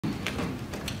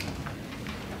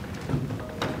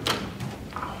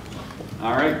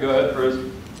All right, go ahead,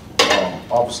 Frizz.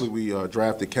 Obviously, we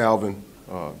drafted Calvin.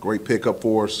 Great pickup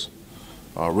for us.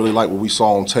 Really like what we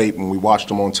saw on tape. When we watched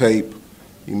him on tape,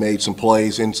 he made some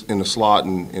plays in the slot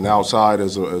and outside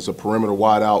as a perimeter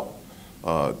wideout.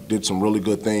 Did some really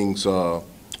good things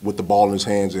with the ball in his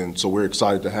hands, and so we're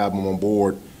excited to have him on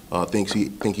board. Think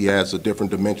he adds a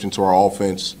different dimension to our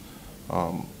offense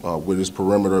with his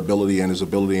perimeter ability and his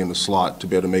ability in the slot to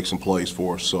be able to make some plays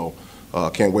for us. So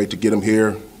can't wait to get him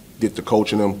here, get to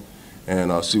coaching him,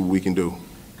 and see what we can do.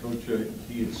 Coach,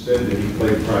 he had said that he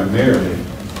played primarily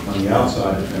on the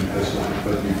outside of Memphis,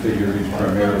 but you figure he's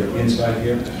primarily inside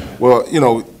here? Well,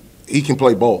 he can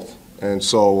play both. And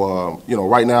so,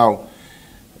 right now,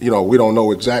 we don't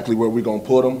know exactly where we're going to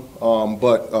put him.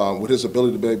 But with his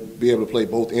ability to be able to play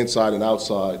both inside and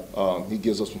outside, he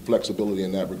gives us some flexibility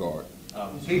in that regard.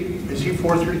 Is he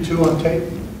 4.32 on tape?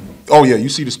 Oh, yeah, you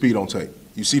see the speed on tape.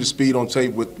 You see the speed on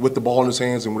tape with the ball in his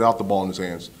hands and without the ball in his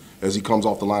hands as he comes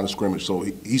off the line of scrimmage. So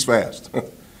he's fast.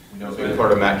 We know a big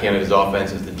part of Matt Canada's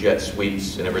offense is the jet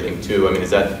sweeps and everything, too. I mean, is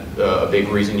that a big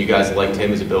reason you guys liked him,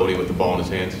 his ability with the ball in his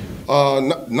hands?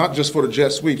 Not just for the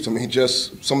jet sweeps. I mean,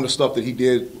 just some of the stuff that he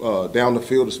did down the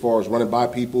field as far as running by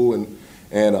people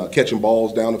and catching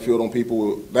balls down the field on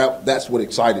people. That's what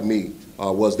excited me,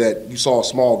 was that you saw a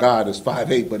small guy that's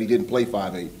 5'8", but he didn't play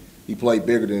 5'8". He played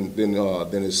bigger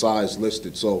than his size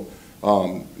listed. So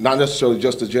not necessarily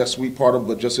just the jet sweep part of it,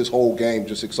 but just his whole game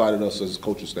just excited us as a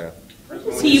coaching staff. What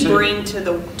does he bring to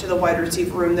the wide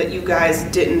receiver room that you guys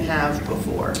didn't have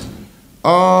before?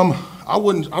 I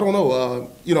don't know.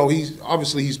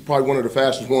 He's probably one of the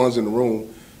fastest ones in the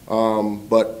room.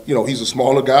 But he's a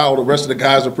smaller guy. All the rest of the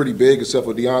guys are pretty big except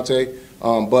for Deontay.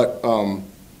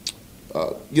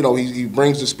 He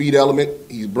brings the speed element.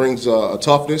 He brings a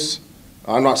toughness.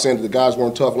 I'm not saying that the guys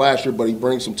weren't tough last year, but he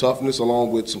brings some toughness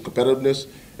along with some competitiveness.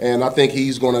 And I think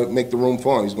he's going to make the room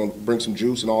fun. He's going to bring some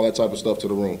juice and all that type of stuff to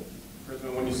the room.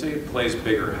 When you say he plays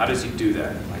bigger, how does he do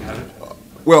that?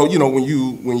 Well,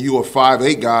 when you're a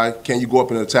 5'8" guy, can you go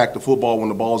up and attack the football when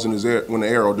the ball's in the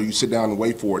air, or do you sit down and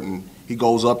wait for it? And he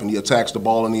goes up and he attacks the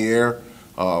ball in the air.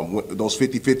 Those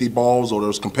 50-50 balls or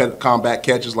those combat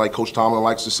catches, like Coach Tomlin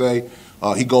likes to say,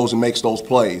 he goes and makes those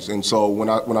plays. And so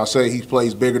when I say he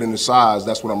plays bigger than his size,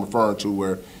 that's what I'm referring to,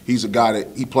 where he's a guy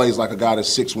that he plays like a guy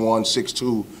that's 6'1",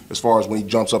 6'2", as far as when he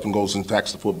jumps up and goes and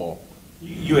attacks the football.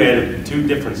 You added two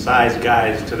different size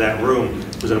guys to that room.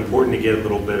 Was it important to get a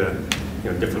little bit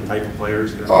of different type of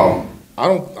players? I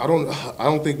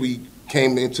don't think we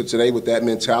came into today with that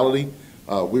mentality.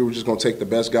 We were just going to take the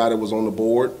best guy that was on the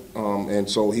board, and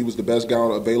so he was the best guy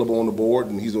available on the board,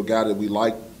 and he's a guy that we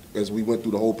liked as we went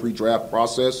through the whole pre-draft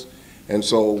process. And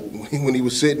so when he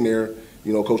was sitting there,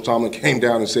 Coach Tomlin came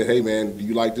down and said, "Hey, man, do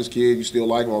you like this kid? You still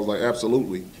like him?" I was like,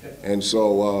 "Absolutely." And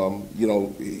so,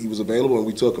 he was available, and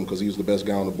we took him because he was the best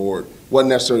guy on the board. Wasn't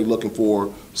necessarily looking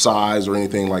for size or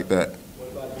anything like that.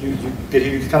 Did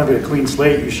he kind of get a clean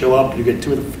slate? You show up, you get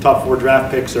two of the top 4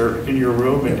 draft picks are in your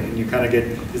room, and you kind of get,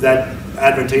 is that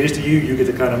advantageous to you? You get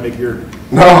to kind of make your...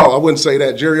 No, I wouldn't say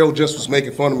that. Jerry O just was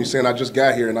making fun of me saying I just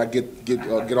got here and I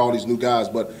get all these new guys.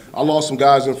 But I lost some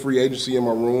guys in free agency in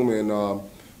my room, and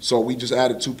so we just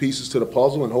added 2 pieces to the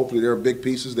puzzle, and hopefully they're big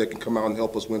pieces that can come out and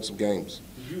help us win some games.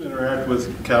 Did you interact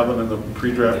with Calvin in the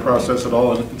pre-draft process at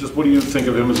all? And just what do you think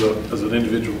of him as an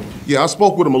individual? Yeah, I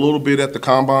spoke with him a little bit at the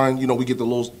Combine. We get the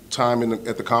little time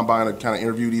at the Combine to kind of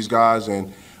interview these guys,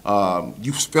 and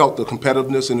you felt the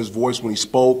competitiveness in his voice when he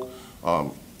spoke.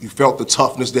 You felt the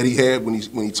toughness that he had when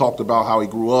he talked about how he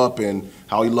grew up and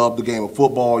how he loved the game of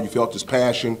football. You felt his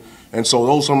passion. And so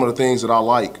those are some of the things that I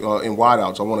like in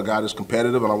wideouts. I want a guy that's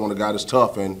competitive, and I want a guy that's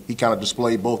tough, and he kind of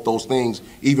displayed both those things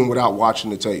even without watching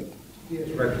the tape. He has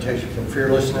a reputation for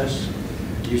fearlessness.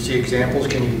 Do you see examples?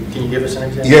 Can you give us an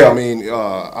example? Yeah, I mean,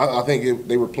 I think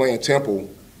they were playing Temple,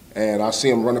 and I see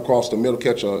him run across the middle,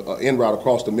 catch an end route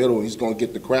across the middle, and he's going to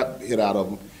get the crap hit out of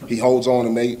him. He holds on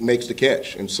and makes the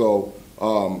catch. And so,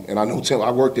 and I know Temple,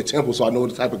 I worked at Temple, so I know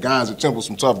the type of guys at Temple,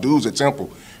 some tough dudes at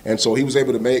Temple. And so he was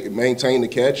able to maintain the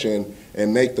catch and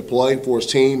make the play for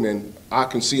his team. And I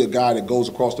can see a guy that goes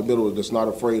across the middle that's not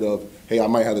afraid of, hey, I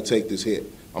might have to take this hit.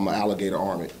 I'm an alligator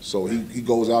arm it. So he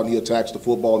goes out and he attacks the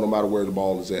football no matter where the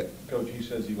ball is at. Coach, he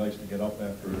says he likes to get up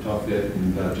after a tough hit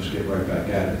and just get right back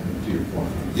at it, to your point.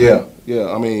 Yeah.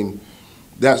 I mean,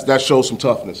 that shows some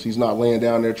toughness. He's not laying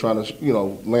down there trying to,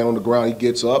 land on the ground. He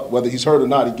gets up. Whether he's hurt or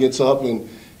not, he gets up and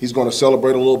he's going to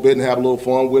celebrate a little bit and have a little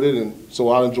fun with it. And so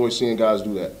I enjoy seeing guys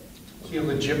do that. Is he a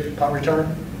legit punt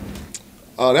returner?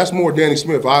 That's more Danny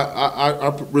Smith.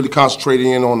 I really concentrated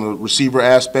in on the receiver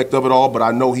aspect of it all, but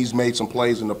I know he's made some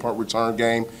plays in the punt return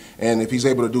game, and if he's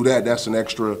able to do that, that's an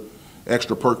extra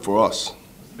extra perk for us.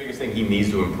 The biggest thing he needs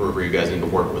to improve, or you guys need to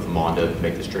work with him on to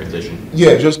make this transition?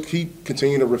 Yeah, just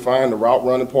continue to refine the route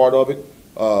running part of it.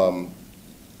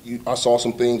 I saw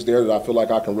some things there that I feel like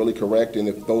I can really correct, and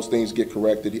if those things get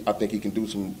corrected, I think he can do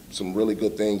some really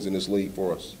good things in this league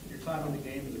for us. Your time in the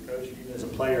game as a coach, even as a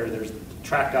player, there's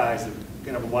track guys that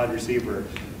kind of a wide receiver.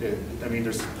 I mean,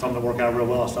 there's some that work out real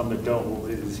well, some that don't.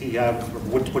 Does he have?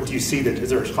 What do you see? That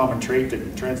is there a common trait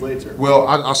that translates? Or? Well,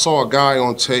 I saw a guy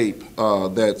on tape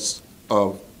that's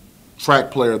a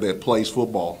track player that plays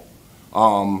football.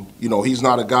 You know, he's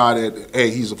not a guy that,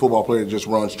 hey, he's a football player that just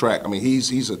runs track. I mean,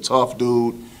 he's a tough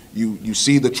dude. You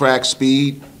see the track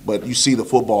speed, but you see the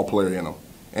football player in him.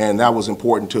 And that was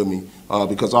important to me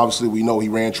because obviously we know he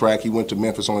ran track. He went to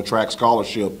Memphis on a track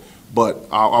scholarship. But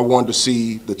I wanted to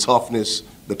see the toughness,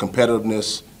 the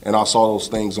competitiveness, and I saw those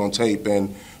things on tape.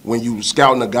 And when you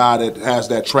scouting a guy that has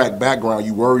that track background,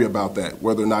 you worry about that,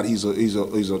 whether or not he's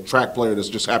a track player that's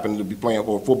just happened to be playing,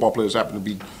 or a football player that's happened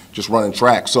to be just running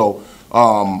track. So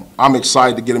I'm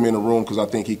excited to get him in the room because I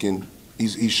think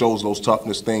he shows those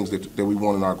toughness things that we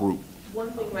want in our group.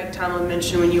 One thing Mike Tomlin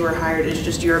mentioned when you were hired is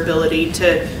just your ability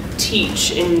to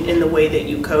teach in the way that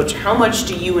you coach. How much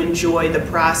do you enjoy the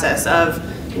process of,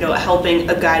 you know, helping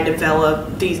a guy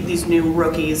develop these new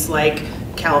rookies like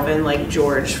Calvin, like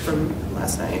George from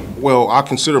last night? Well, I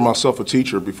consider myself a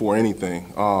teacher before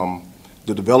anything.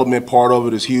 The development part of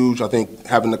it is huge. I think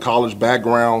having the college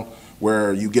background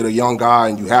where you get a young guy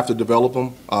and you have to develop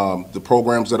them. The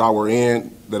programs that I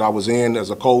was in as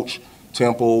a coach,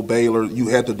 Temple, Baylor, you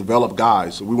had to develop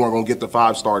guys. We weren't going to get the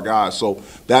 5-star guys. So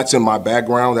that's in my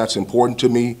background. That's important to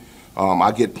me.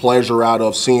 I get pleasure out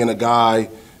of seeing a guy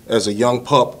as a young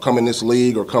pup come in this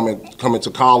league or come into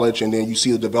college, and then you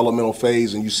see the developmental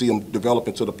phase and you see him develop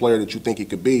into the player that you think he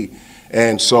could be.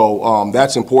 And so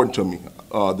that's important to me,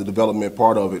 the development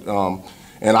part of it.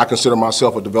 And I consider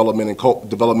myself a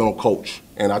developmental coach,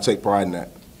 and I take pride in that.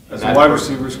 As a wide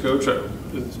receivers coach,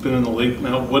 it's been in the league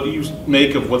now. What do you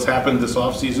make of what's happened this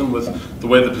offseason with the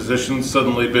way the position's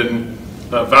suddenly been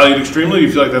valued extremely? Do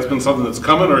you feel like that's been something that's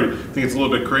coming, or you think it's a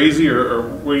little bit crazy, or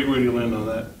where do you land on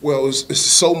that? Well, it's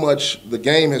so much. The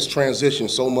game has transitioned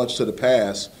so much to the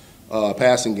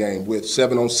passing game with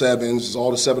 7-on-7s,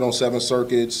 all the 7-on-7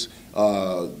 circuits.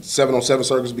 7-on-7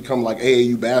 circuits become like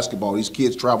AAU basketball. These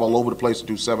kids travel all over the place to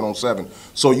do 7-on-7.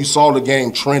 So you saw the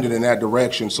game trending in that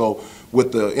direction. So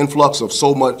with the influx of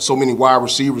so many wide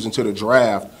receivers into the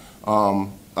draft,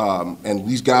 and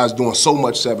these guys doing so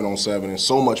much 7-on-7 and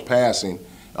so much passing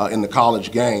in the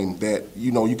college game, that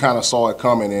you kind of saw it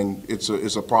coming, and it's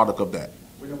a product of that.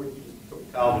 We know what you just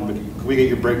told Calvin, but can we get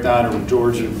your breakdown or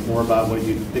George and more about what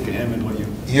you think of him and what you?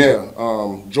 Yeah,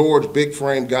 George, big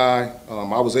frame guy.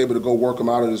 I was able to go work him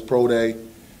out at his pro day,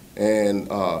 and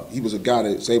he was a guy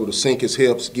that's able to sink his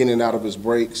hips, getting out of his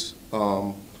breaks,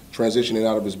 transitioning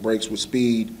out of his breaks with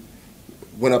speed.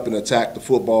 Went up and attacked the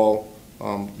football.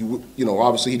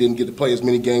 Obviously he didn't get to play as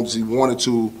many games as he wanted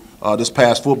to this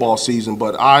past football season,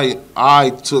 but I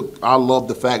love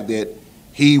the fact that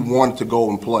he wanted to go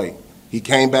and play. He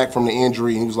came back from the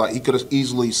injury and he was like, he could have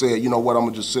easily said, you know what, I'm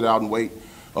gonna just sit out and wait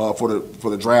for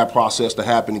the draft process to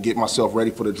happen and get myself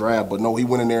ready for the draft. But no, he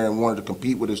went in there and wanted to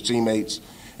compete with his teammates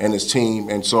and his team,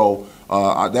 and so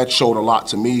that showed a lot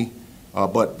to me.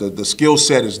 But the skill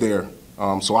set is there,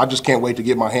 so I just can't wait to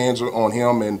get my hands on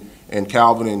him and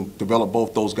Calvin and develop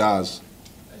both those guys.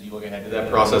 As you look ahead to that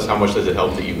process, how much does it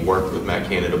help that you worked with Matt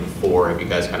Canada before? Have you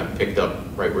guys kind of picked up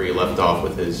right where you left off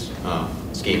with his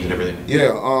schemes and everything?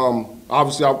 Yeah,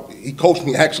 obviously he coached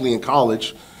me actually in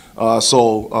college,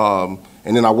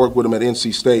 and then I worked with him at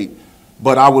NC State.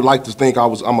 But I would like to think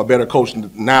I'm a better coach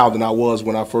now than I was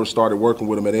when I first started working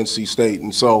with him at NC State.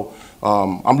 And so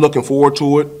I'm looking forward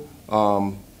to it.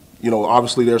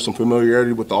 Obviously there's some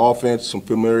familiarity with the offense, some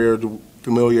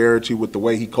familiarity with the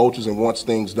way he coaches and wants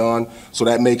things done. So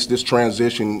that makes this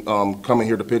transition coming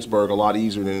here to Pittsburgh a lot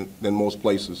easier than most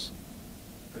places.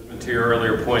 To your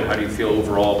earlier point, how do you feel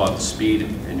overall about the speed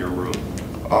in your room?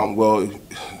 Well,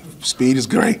 speed is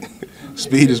great.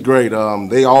 Speed is great.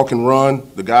 They all can run.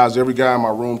 Every guy in my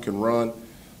room can run.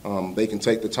 They can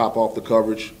take the top off the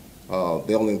coverage.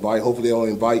 Hopefully they'll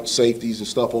invite safeties and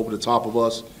stuff over the top of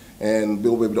us, and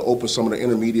we'll be able to open some of the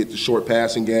intermediate to short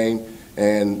passing game.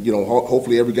 And,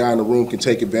 hopefully every guy in the room can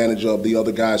take advantage of the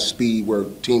other guy's speed, where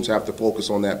teams have to focus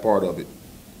on that part of it.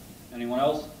 Anyone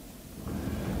else?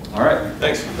 All right.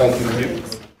 Thanks. Thank you.